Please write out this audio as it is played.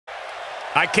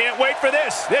I can't wait for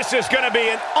this. This is going to be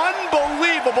an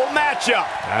unbelievable matchup.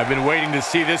 I've been waiting to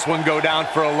see this one go down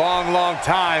for a long, long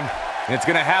time. And it's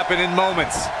going to happen in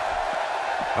moments.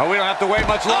 Oh, we don't have to wait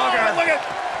much longer. Oh, look at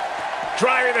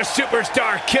driving the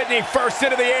superstar kidney first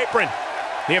into the apron.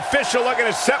 The official looking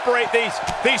to separate these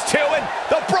two, and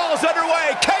the brawl's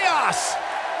underway. Chaos.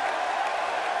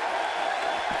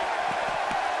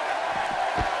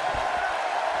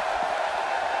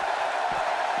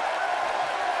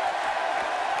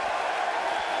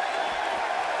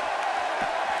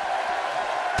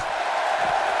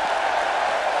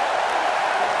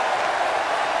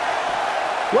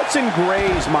 What's in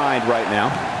Gray's mind right now?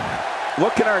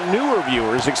 What can our newer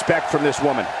viewers expect from this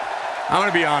woman? I'm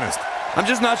going to be honest. I'm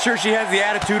just not sure she has the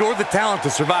attitude or the talent to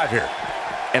survive here.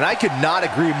 And I could not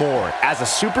agree more. As a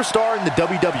superstar in the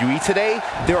WWE today,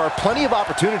 there are plenty of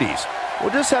opportunities.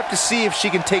 We'll just have to see if she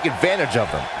can take advantage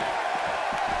of them.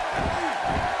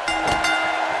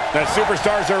 The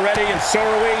superstars are ready, and so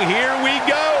are we. Here we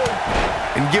go.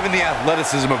 And given the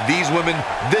athleticism of these women,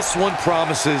 this one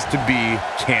promises to be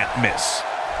can't miss.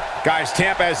 Guys,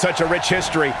 Tampa has such a rich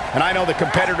history, and I know the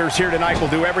competitors here tonight will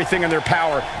do everything in their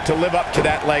power to live up to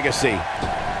that legacy.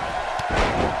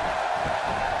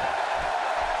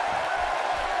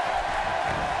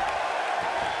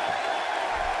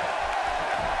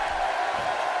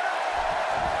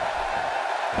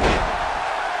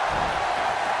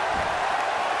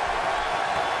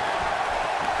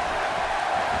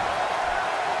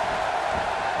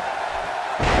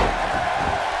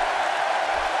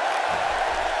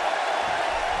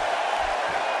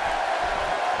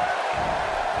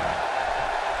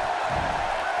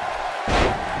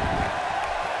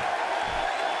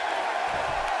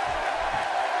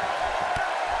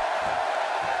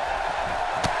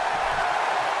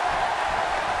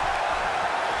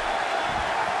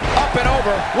 And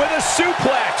over with a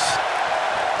suplex.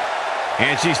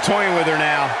 And she's toying with her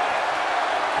now.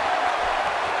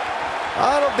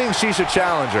 I don't think she should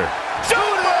challenge her.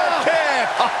 Super kick!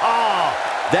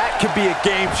 That could be a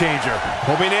game changer.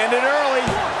 Hoping to end it early.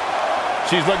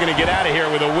 She's looking to get out of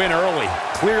here with a win early.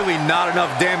 Clearly not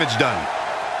enough damage done.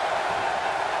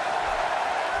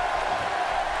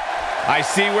 I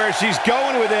see where she's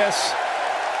going with this.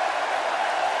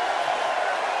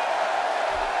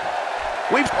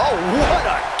 Oh, what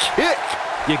a kick!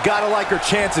 You gotta like her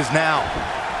chances now.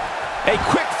 A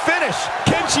quick finish.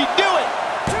 Can she do it?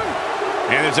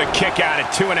 And there's a kick out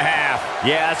at 2.5.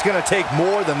 Yeah, it's gonna take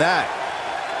more than that.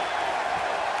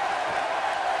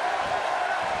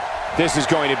 This is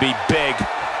going to be big,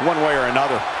 one way or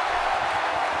another.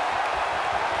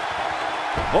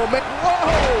 Oh, man.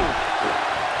 Whoa!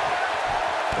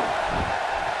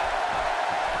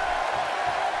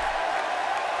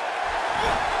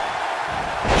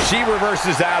 She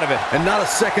reverses out of it. And not a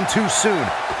second too soon.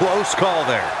 Close call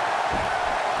there.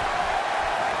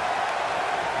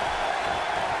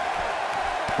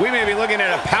 We may be looking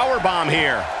at a power bomb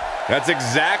here. That's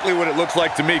exactly what it looks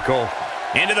like to me, Cole.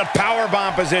 Into the power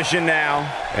bomb position now.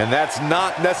 And that's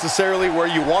not necessarily where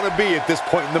you want to be at this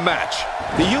point in the match.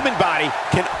 The human body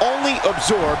can only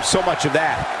absorb so much of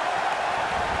that.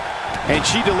 And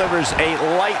she delivers a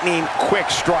lightning quick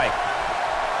strike.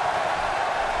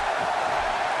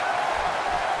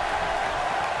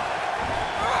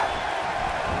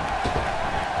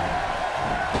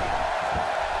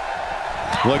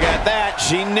 Look at that.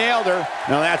 She nailed her.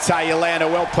 Now that's how you land a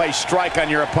well-placed strike on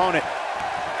your opponent.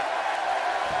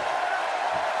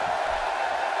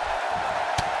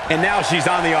 And now she's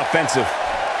on the offensive.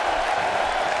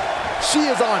 She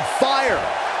is on fire.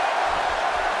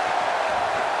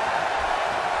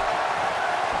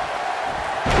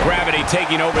 Gravity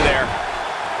taking over there.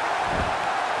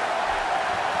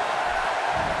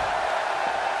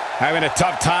 Having a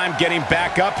tough time getting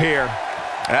back up here.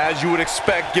 As you would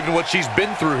expect, given what she's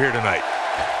been through here tonight.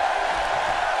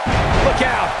 Look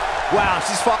out. Wow,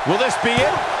 she's fought. Will this be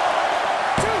it?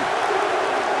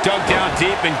 Dug down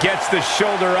deep and gets the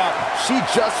shoulder up. She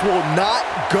just will not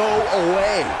go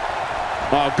away.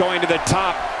 Going to the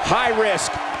top. High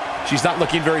risk. She's not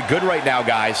looking very good right now,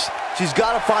 guys. She's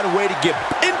got to find a way to get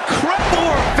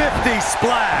Incredible 450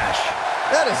 splash.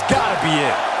 That has got to be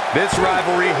it. This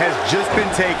rivalry has just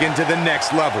been taken to the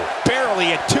next level.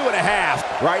 Barely at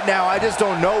 2.5. Right now, I just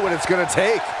don't know what it's going to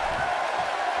take.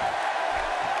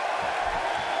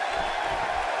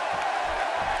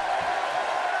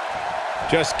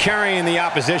 Just carrying the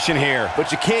opposition here.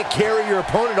 But you can't carry your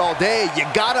opponent all day. You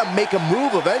got to make a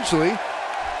move eventually.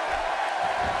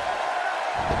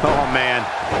 Oh, man.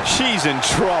 She's in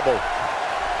trouble.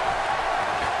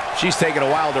 She's taking a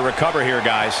while to recover here,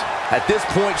 guys. At this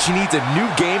point, she needs a new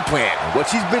game plan.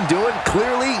 What she's been doing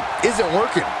clearly isn't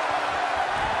working.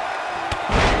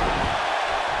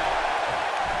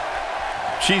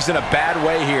 She's in a bad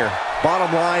way here.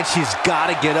 Bottom line, she's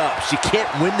got to get up. She can't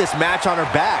win this match on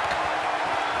her back.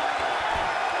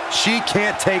 She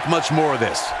can't take much more of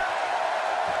this.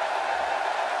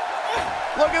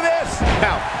 Look at this.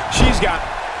 Now, she's got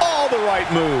all the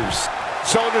right moves.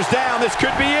 Shoulders down. This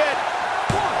could be it.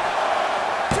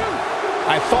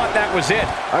 I thought that was it.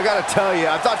 I gotta tell you,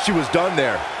 I thought she was done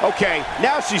there. Okay,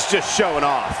 now she's just showing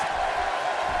off.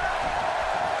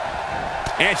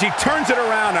 And she turns it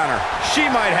around on her. She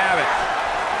might have it.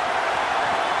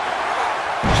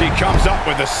 She comes up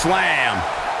with a slam.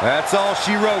 That's all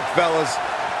she wrote, fellas.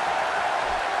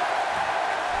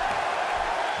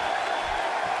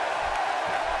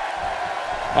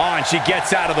 Oh, and she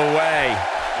gets out of the way.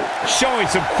 Showing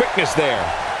some quickness there.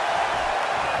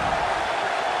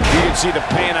 You can see the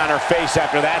pain on her face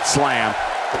after that slam.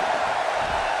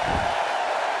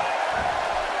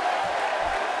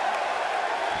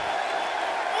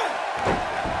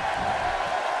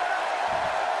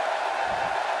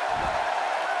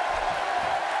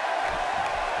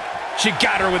 She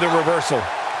got her with a reversal.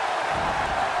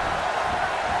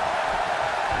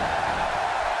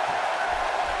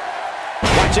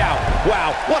 Watch out.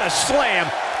 Wow, what a slam.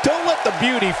 Don't let the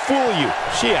beauty fool you.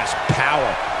 She has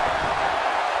power.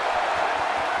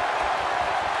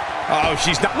 Oh,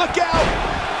 she's not. Look out!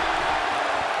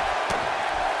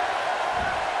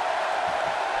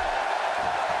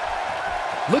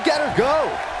 Look at her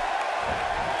go.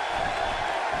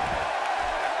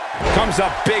 Comes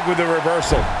up big with the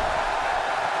reversal.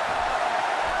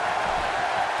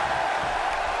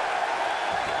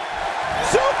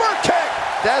 Super kick!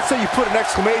 That's how you put an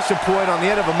exclamation point on the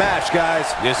end of a match, guys.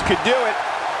 This could do it.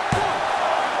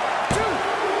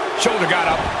 Shoulder got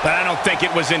up, but I don't think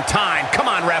it was in time. Come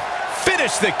on, ref.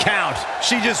 Finish the count.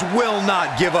 She just will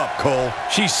not give up, Cole.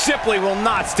 She simply will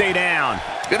not stay down.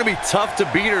 It's going to be tough to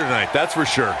beat her tonight, that's for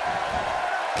sure.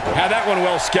 Had that one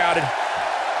well scouted.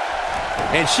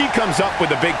 And she comes up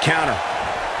with a big counter.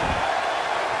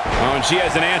 Oh, and she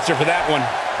has an answer for that one.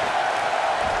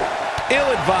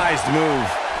 Ill-advised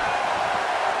move.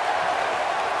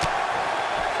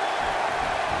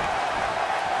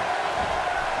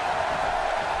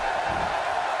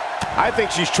 I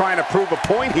think she's trying to prove a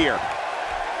point here.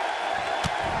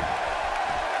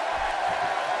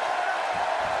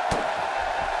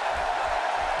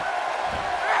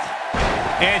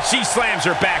 And she slams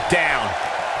her back down.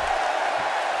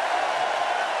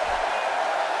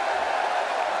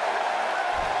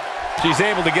 She's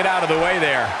able to get out of the way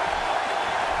there.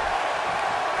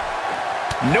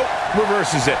 Nope,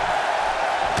 reverses it.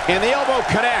 And the elbow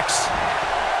connects.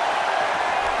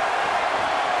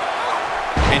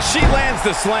 And she lands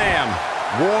the slam.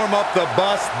 Warm up the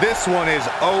bus. This one is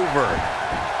over.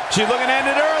 She's looking to end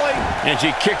it early. And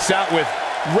she kicks out with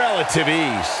relative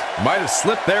ease. Might have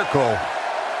slipped there, Cole.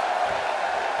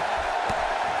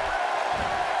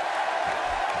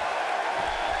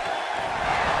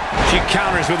 She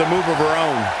counters with a move of her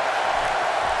own.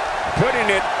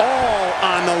 Putting it all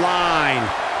on the line.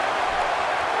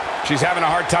 She's having a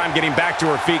hard time getting back to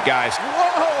her feet, guys.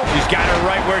 Whoa! She's got her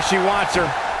right where she wants her.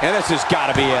 And this has got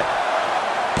to be it.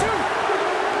 2,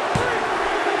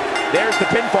 3. There's the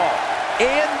pinfall.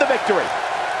 And the victory.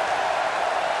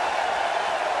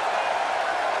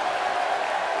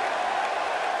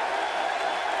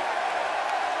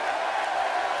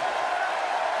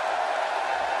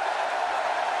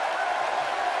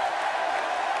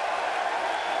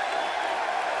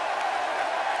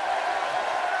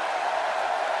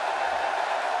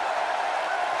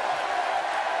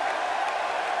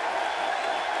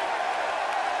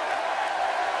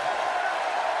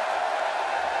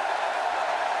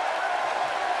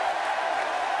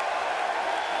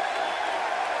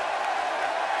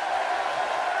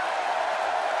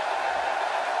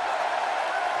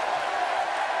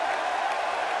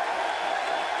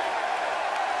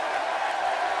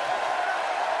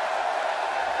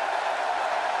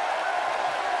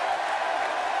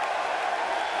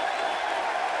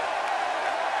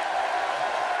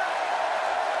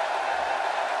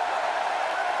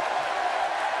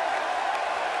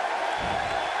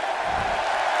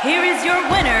 Here is your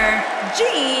winner,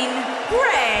 Jean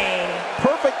Grey.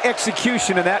 Perfect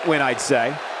execution in that win, I'd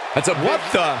say. That's a What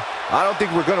the? I don't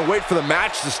think we're going to wait for the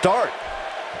match to start.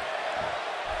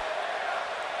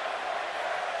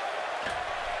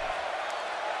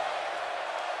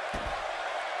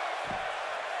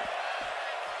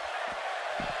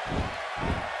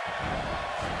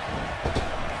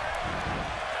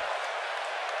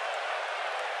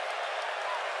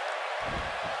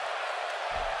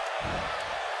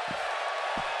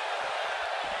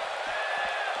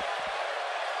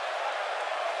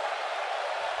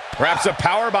 Perhaps a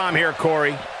powerbomb here,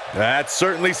 Corey. That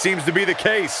certainly seems to be the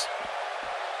case.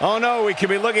 Oh no, we could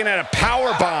be looking at a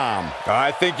powerbomb.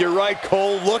 I think you're right,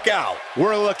 Cole. Look out.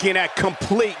 We're looking at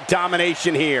complete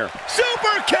domination here.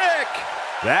 Super kick!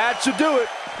 That should do it.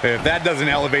 If that doesn't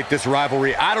elevate this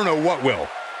rivalry, I don't know what will.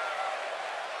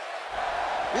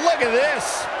 Look at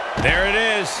this. There it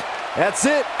is. That's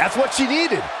it. That's what she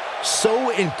needed. So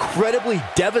incredibly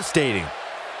devastating.